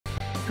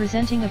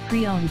Presenting a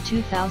pre-owned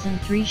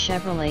 2003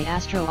 Chevrolet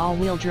Astro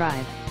all-wheel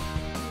drive.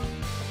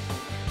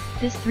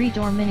 This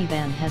 3-door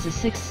minivan has a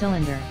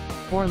 6-cylinder,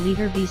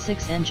 4-liter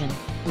V6 engine,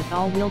 with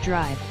all-wheel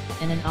drive,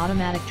 and an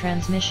automatic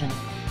transmission.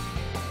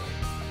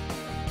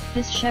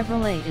 This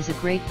Chevrolet is a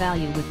great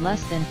value with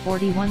less than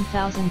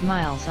 41,000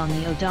 miles on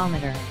the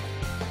odometer.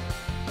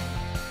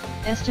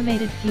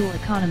 Estimated fuel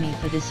economy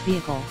for this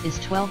vehicle is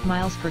 12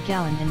 miles per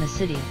gallon in the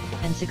city,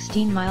 and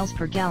 16 miles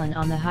per gallon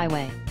on the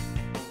highway.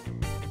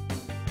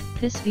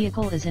 This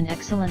vehicle is in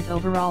excellent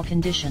overall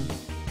condition.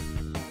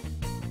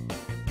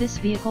 This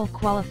vehicle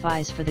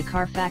qualifies for the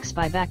Carfax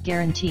buyback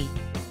guarantee.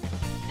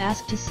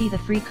 Ask to see the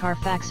free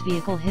Carfax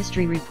vehicle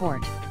history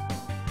report.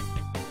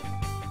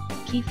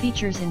 Key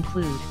features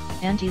include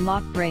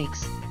anti-lock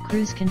brakes,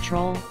 cruise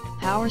control,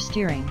 power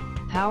steering,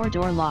 power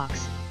door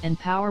locks, and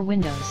power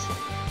windows.